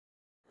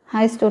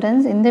Hi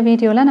students, in the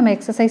video la nama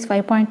exercise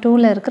 5.2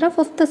 la irukra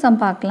fifth sum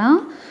paakalam.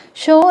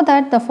 Show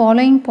that the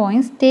following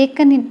points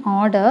taken in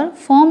order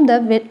form the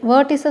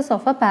vertices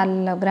of a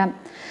parallelogram.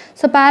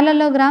 So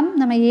parallelogram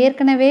nama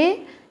ஏற்கனவே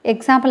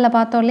example la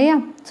பார்த்தோம் இல்லையா.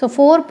 So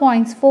 4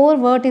 points, 4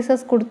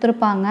 vertices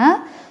கொடுத்திருப்பாங்க.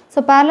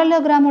 So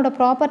parallelogram ஓட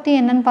property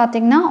என்னன்னு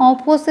பார்த்தீங்கன்னா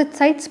opposite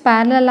sides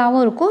parallel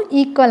ஆவும் இருக்கும்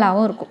equal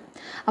ஆவும் இருக்கும்.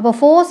 அப்போ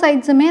 4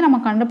 sides-உமே நம்ம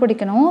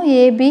கண்டுபிடிக்கணும்.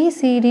 AB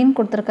CD ன்னு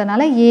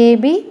கொடுத்திருக்கனால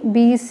AB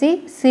BC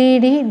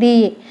CD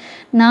DA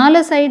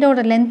 4 சைடோட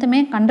லென்த்துமே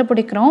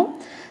கண்டுபிடிக்கிறோம்.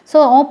 ஸோ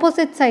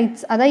ஆப்போசிட்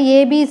சைட்ஸ் அதாவது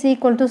AB is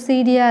equal to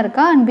CD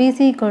இருக்கா and BC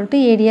equal to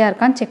AD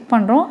இருக்கான்னு செக்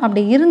பண்ணுறோம்.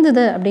 அப்படி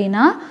இருந்தது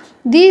அப்படின்னா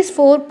these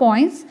 4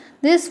 points,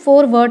 these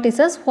 4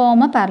 vertices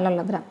form a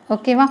parallelogram.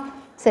 ஓகேவா?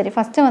 சரி,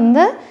 ஃபஸ்ட்டு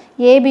வந்து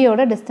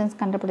ஏபியோட டிஸ்டன்ஸ்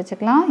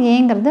கண்டுபிடிச்சிக்கலாம்.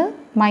 ஏங்கிறது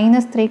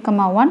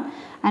 -3,1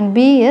 and B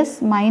is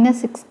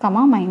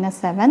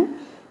 -6,-7.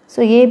 So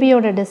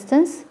ABயோட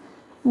distance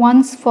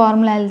once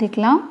formula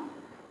எழுதிக்கலாம்.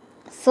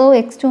 So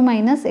x2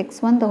 minus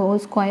x1 the whole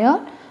square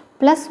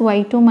plus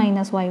y2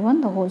 minus y1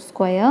 the whole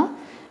square.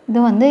 இது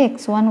வந்து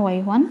x1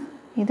 y1,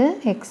 இது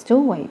x2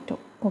 y2.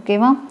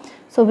 ஓகேவா?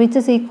 So which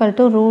is equal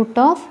to root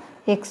of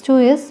x2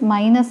 is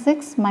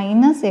 -6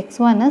 minus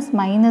x1 is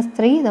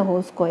 -3 the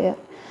whole square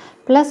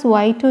plus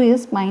y2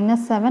 is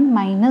 -7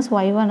 minus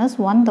y1 is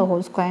 1 the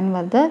whole square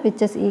வருது,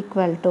 which is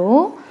equal to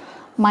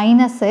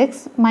 -6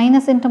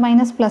 minus into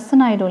minus plus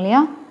ன்னு ஆயிடும்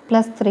இல்லையா,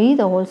 plus 3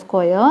 the whole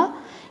square.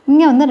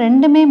 இங்கே வந்து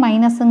ரெண்டுமே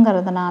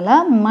மைனஸுங்கிறதுனால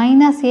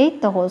 -8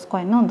 the whole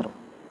squareன்னு வந்துடும்.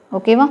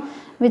 ஓகேவா?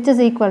 which is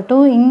equal to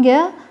இங்கே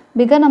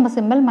figure number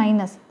simple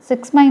minus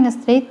 6 minus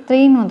 3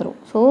 3ன்னு வந்துடும்.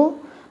 So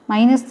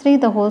 -3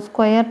 the whole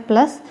square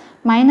plus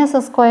மைனஸை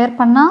ஸ்கொயர்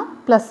பண்ணால்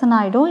ப்ளஸ்ன்னு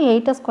ஆகிடும்,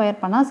 8 ஸ்கொயர்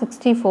பண்ணால்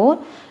 64,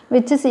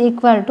 which is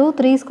equal to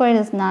 3 squared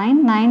is 9,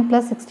 9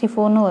 plus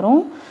 64ன்னு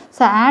வரும்.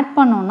 ஸோ ஆட்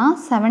பண்ணோன்னா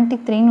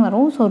 73ன்னு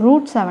வரும். So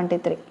root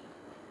 73.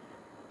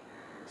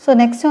 ஸோ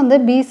நெக்ஸ்ட் வந்து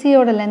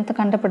பிசியோட லென்த்து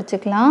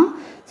கண்டுபிடிச்சிக்கலாம்.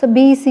 ஸோ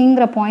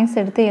பிசிங்கிற பாயிண்ட்ஸ்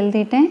எடுத்து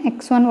எழுதிட்டேன்.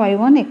 x1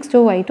 y1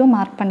 x2 y2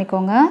 mark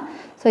பண்ணிக்கோங்க.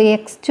 So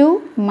x2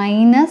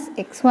 minus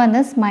x1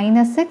 is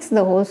 -6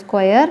 the whole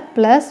square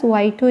plus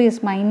y2 is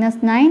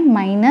 -9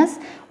 minus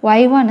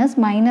y1 is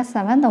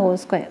 -7 the whole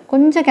square.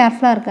 கொஞ்சம்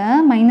கேர்ஃபுல்லாக இருக்க,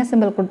 minus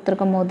simple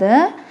கொடுத்துருக்கும் போது.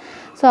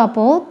 So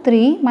அப்போது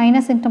 3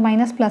 மைனஸ் இன்ட்டு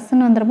மைனஸ்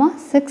ப்ளஸ்ன்னு வந்துடுமா,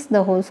 6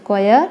 the whole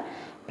square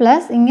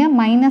plus இங்கே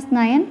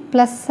 -9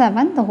 plus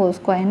 7 the whole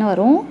squareன்னு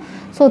வரும்.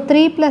 ஸோ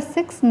 3 plus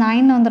 6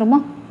 9 வந்துடுமா.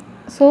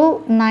 ஸோ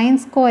 9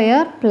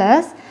 square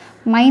plus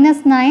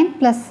 -9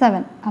 plus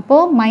 7,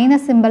 அப்போது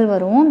மைனஸ் சிம்பிள்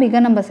வரும்,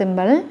 figure number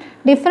simple.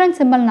 Different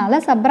சிம்பிள்னால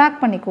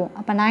subtract பண்ணிக்குவோம்.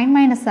 அப்போ 9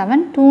 minus 7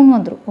 2ன்னு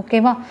வந்துடும்.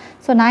 ஓகேவா?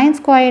 ஸோ 9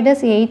 squared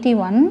is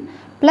 81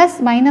 ப்ளஸ்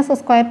மைனஸை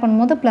ஸ்கொயர்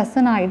பண்ணும்போது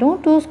ப்ளஸ்ன்னு ஆகிடும்,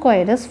 2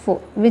 squared is 4,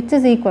 which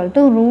is equal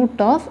to root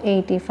of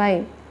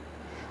 85.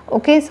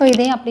 Okay, so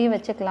இதையும் அப்படியே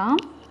வச்சுக்கலாம்.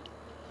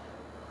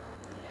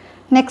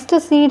 Next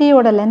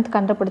சிடியோட length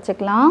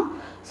கண்டுபிடிச்சிக்கலாம்.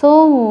 ஸோ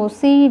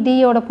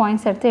சிடியோட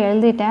பாயிண்ட்ஸ் எடுத்து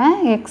எழுதிட்டேன்.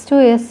 x2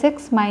 is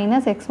 6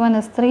 minus x1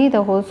 is 3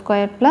 the whole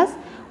square plus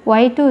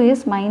y2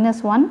 is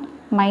 -1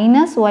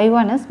 minus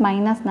y1 is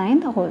 -9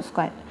 the whole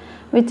square,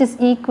 which is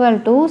equal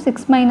to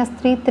 6 minus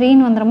 3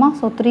 3ன்னு வந்துடுமா.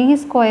 So 3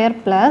 square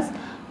plus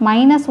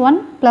 -1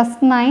 plus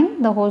 9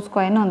 the whole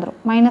squareன்னு வந்துடும்,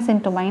 minus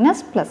into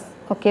minus plus.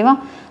 ஓகேவா?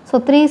 So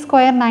 3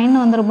 square 9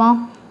 வந்துடுமா,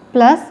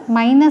 plus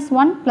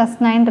 -1 plus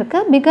 9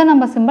 இருக்குது, figure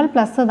number simple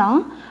plus தான்.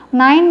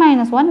 9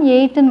 minus 1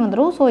 8ன்னு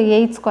வந்துடும். So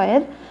 8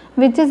 square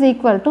which is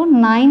equal to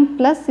 9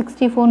 plus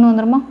 64ன்னு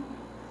வந்துடுமா.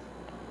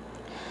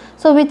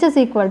 So which is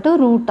equal to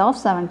root of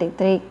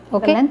 73.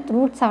 Okay, length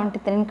root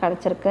 73ன்னு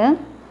கிடச்சிருக்கு.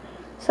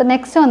 So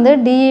next வந்து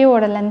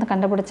டிஏவோட length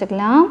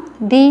கண்டுபிடிச்சிக்கலாம்.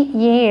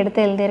 DA எடுத்து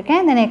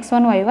எழுதியிருக்கேன். தென்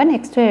x1 y1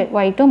 x2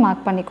 y2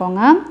 mark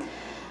பண்ணிக்கோங்க.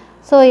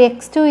 So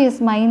x2 is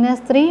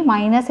 -3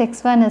 minus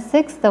x1 is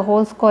 6 the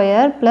whole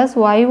square plus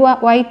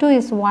y2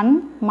 is 1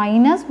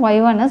 minus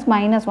y1 is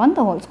 -1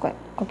 the whole square.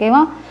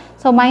 ஓகேவா?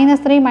 So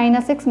 -3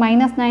 -6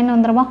 -9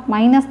 வந்துடுமா,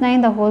 -9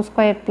 the whole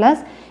square plus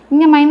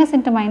இங்கே minus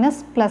into minus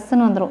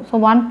ப்ளஸ்ன்னு வந்துடும். So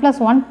 1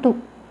 + 1 2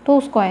 2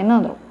 ஸ்கொயர்னு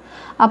வந்துடும்.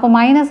 அப்போ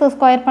மைனஸை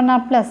square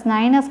பண்ணால் ப்ளஸ்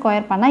 9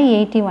 ஸ்கொயர் பண்ணால்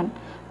 81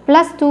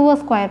 ப்ளஸ் 2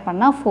 ஸ்கொயர்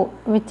பண்ணால் 4,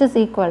 which is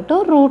equal to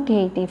root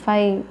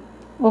 85.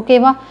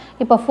 ஓகேவா?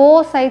 இப்போ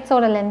 4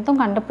 சைட்ஸோட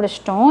லென்த்தும்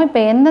கண்டுபிடிச்சிட்டோம். இப்போ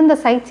எந்தெந்த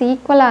சைட்ஸ்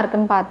ஈக்குவலாக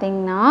இருக்குன்னு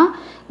பார்த்தீங்கன்னா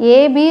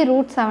AB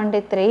root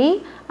 73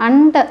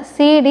 and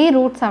CD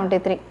root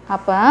 73.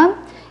 அப்போ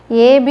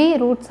AB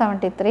root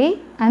 73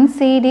 and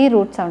CD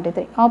root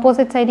 73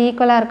 opposite side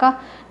ஈக்குவலாக இருக்கா.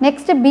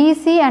 Next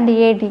PC and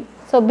AD.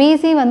 So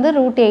PC வந்து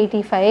root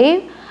 85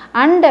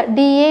 அண்ட்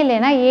டிஏ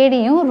இல்லைனா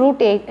ஏடியும் root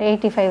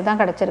 85 தான்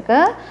கிடச்சிருக்கு.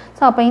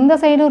 ஸோ அப்போ இந்த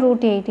சைடும்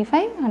root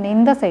 85 அண்ட்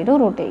இந்த சைடும்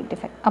root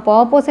 85. அப்போ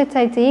ஆப்போசிட்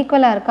சைட்ஸ்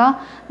ஈக்குவலாக இருக்கா.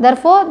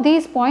 therefore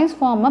these points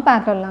form a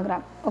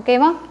parallelogram.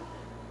 ஓகேவா?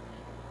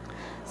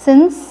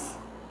 since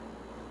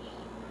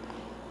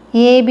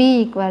AB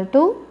equal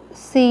to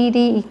CD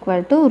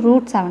equal to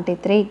root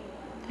 73,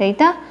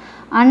 ரைட்டா,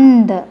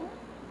 and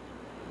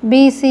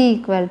BC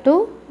equal to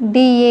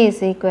DA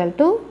is equal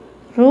to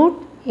root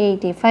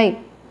 85.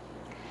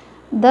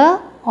 the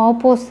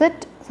opposite,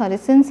 sorry,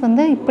 since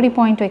வந்து இப்படி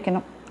point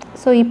வைக்கணும்.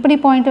 So இப்படி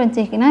point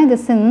வச்சிங்கன்னா இது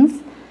since,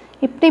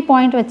 இப்படி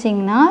point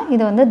வச்சிங்கன்னா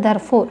இது வந்து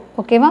therefore.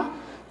 ஓகேவா?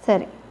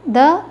 சரி,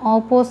 the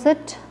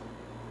opposite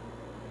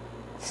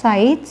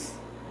sides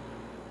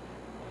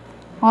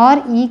are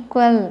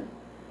equal.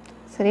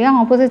 சரியா?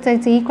 ஆப்போசிட்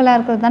சைட்ஸ் ஈக்குவலாக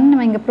இருக்கிறது தானே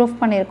நம்ம இங்கே ப்ரூஃப்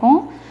பண்ணியிருக்கோம்.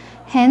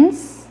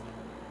 Hence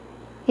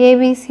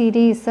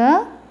ABCD is a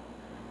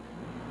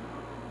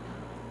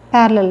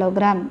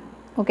parallelogram.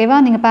 ஓகேவா?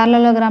 நீங்கள்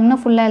parallelogramனு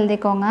ஃபுல்லாக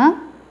எழுதிக்கோங்க.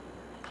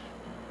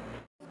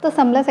 ஃபிஃப்த்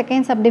சம்மில்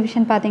செகண்ட்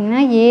சப்டிவிஷன்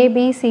பார்த்தீங்கன்னா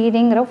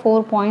ஏபிசிடிங்கிற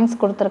 4 பாயிண்ட்ஸ்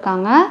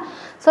கொடுத்துருக்காங்க.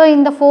 ஸோ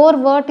இந்த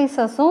 4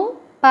 வேர்டிசஸும்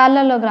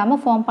parallelogram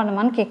ஃபார்ம்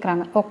பண்ணுமான்னு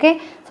கேட்குறாங்க. ஓகே,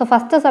 ஸோ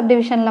ஃபஸ்ட்டு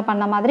சப்டிவிஷனில்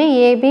பண்ண மாதிரி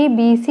ஏபி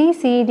பிசி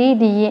சிடி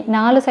டிஏ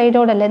 4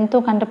 சைடோட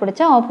லென்த்தும்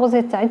கண்டுபிடிச்சி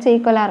ஆப்போசிட் சைட்ஸ்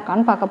ஈக்குவலாக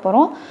இருக்கான்னு பார்க்க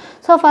போகிறோம்.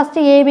 So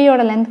first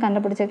ஏபியோட length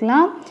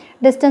கண்டுபிடிச்சிக்கலாம்.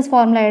 Distance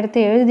formula எடுத்து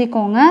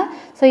எழுதிக்கோங்க.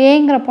 ஸோ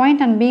ஏங்கிற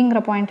பாயிண்ட் அண்ட்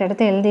பிங்கிற பாயிண்ட்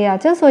எடுத்து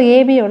எழுதியாச்சு. So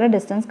ஏபியோட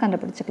distance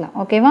கண்டுபிடிச்சிக்கலாம்.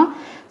 ஓகேவா?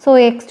 So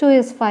x2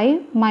 is 5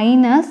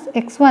 minus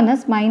x1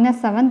 is minus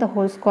 7 the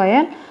whole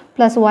square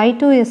plus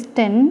y2 is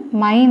 10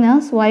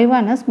 minus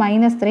y1 is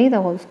minus 3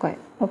 the whole square.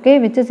 Okay,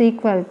 which is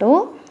equal to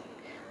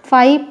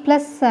 5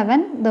 plus 7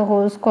 the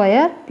whole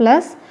square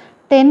plus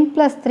 10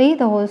 plus 3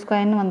 the whole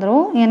square ன்னு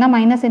வந்துரும். ஏன்னா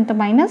minus into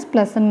minus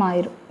plus ன்னு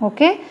ஆயிரும்.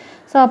 Okay,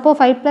 so அப்போ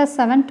 5 plus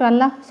 7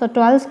 12. So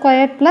 12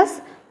 squared plus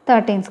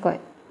 13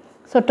 squared.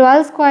 So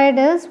 12 squared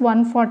is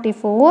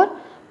 144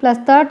 plus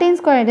 13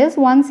 squared is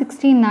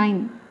 169.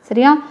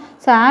 சரியா?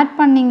 So add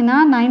பண்ணிங்கன்னா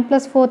 9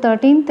 plus 4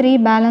 13, 3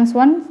 balance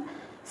 1,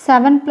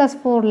 7 plus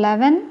 4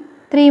 11,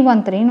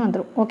 313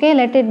 வந்துரும். Okay,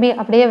 let it be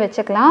அப்படியே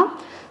வச்சுக்கலாம்.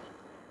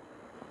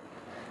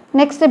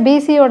 Next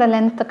பிசியோட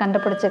length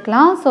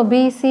கண்டுபிடிச்சிக்கலாம். ஸோ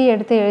பிசி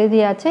எடுத்து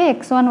எழுதியாச்சு.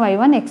 x1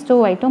 y1 x2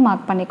 y2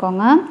 mark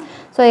பண்ணிக்கோங்க.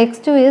 So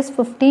x2 is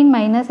 15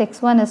 minus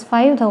x1 is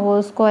 5 the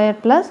whole square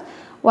plus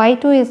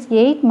y2 is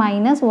 8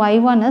 minus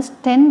y1 is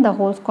 10 the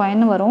whole square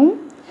ன்னு வரும்.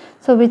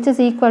 So which is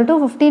equal to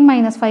 15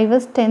 minus 5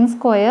 is 10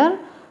 square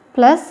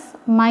plus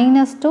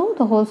minus 2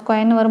 the whole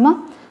square ன்னு வருமா?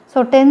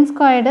 So 10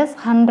 squared is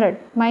 100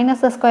 minus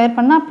the square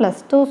பண்ணால் plus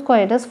 2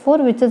 squared is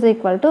 4 which is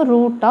equal to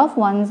root of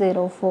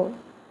 104.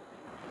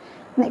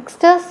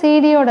 Next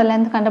சிடியோட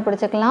length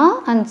கண்டுபிடிச்சிக்கலாம்.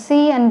 And C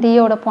and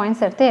டியோட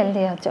points எடுத்து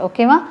எழுதியாச்சு.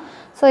 ஓகேவா?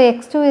 So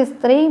x2 is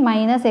 3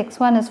 minus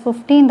x1 is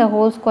 15 the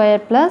whole square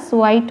plus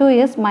y2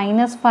 is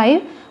minus 5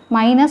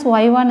 minus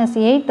y1 is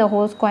 8 the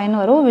whole square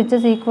ன்னு வரும் which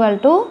is equal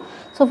to,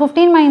 so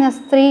 15 minus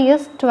 3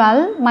 is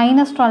 12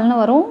 minus 12 ன்னு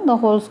வரும் the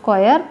whole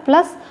square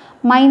plus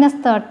minus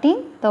 13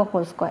 the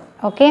whole square.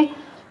 Okay,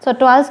 so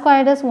 12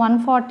 squared is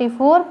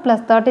 144 plus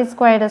 30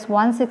 squared is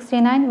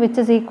 169 which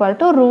is equal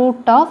to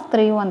root of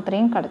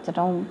 313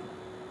 கிடச்சிடும்.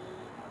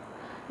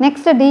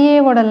 Next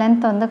டிஏவோட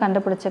length வந்து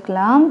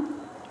கண்டுபிடிச்சிக்கலாம்.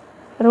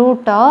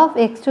 Root of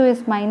x2 is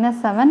minus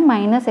 7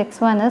 minus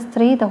x1 is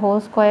 3 the whole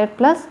square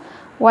plus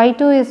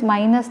y2 is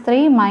minus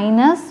 3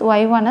 minus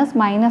y1 is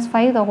minus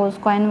 5 the whole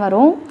square ன்னு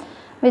வரும்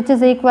which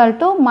is equal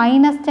to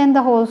minus 10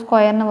 the whole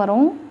square ன்னு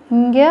வரும்.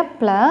 இங்கே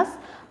plus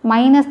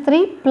minus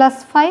 3 plus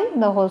 5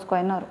 the whole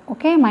square ன்னு வரும்.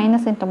 Okay,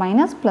 minus into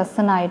minus plus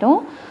ன்னு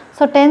ஆகிடும்.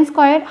 So 10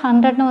 squared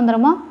 100 ன்னு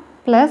வந்துடுமா?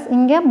 ப்ளஸ்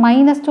இங்கே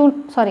minus 2,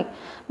 sorry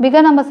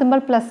bigger number symbol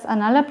plus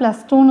அதனால் plus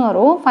 2 ன்னு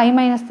வரும். 5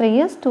 minus 3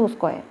 is 2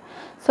 square.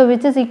 So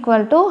which is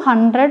equal to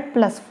 100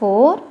 plus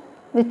 4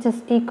 which is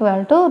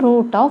equal to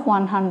root of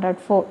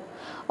 104.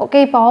 Okay,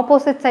 இப்போ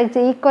opposite sides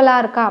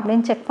ஈக்குவலாக இருக்கா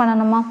அப்படின்னு செக்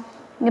பண்ணணுமா?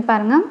 இங்கே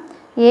பாருங்கள்,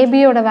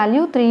 ஏபியோட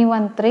வேல்யூ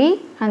 313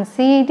 அண்ட்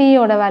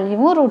சிடியோட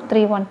வேல்யூவும் ரூட்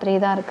 313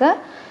 தான் இருக்குது.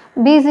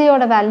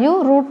 பிசியோட value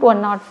root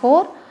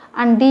 104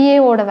 and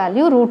டிஏவோட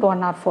value root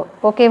 104.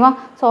 ஓகேவா?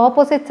 ஸோ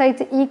ஆப்போசிட்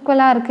சைட்ஸ்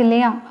ஈக்குவலாக இருக்குது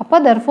இல்லையா? அப்போ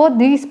therefore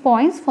these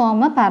points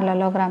form a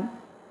parallelogram.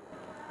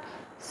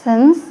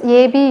 Since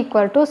AB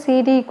equal to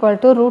CD equal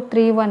to root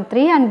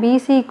 313 and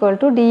BC equal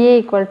to DA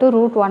equal to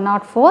root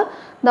 104,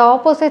 the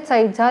opposite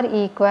sides are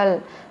equal.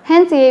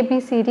 Hence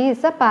ABCD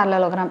is a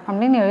parallelogram.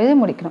 அப்படின்னு எழுதி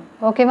முடிக்கணும்.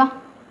 ஓகேவா?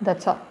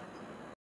 That's all.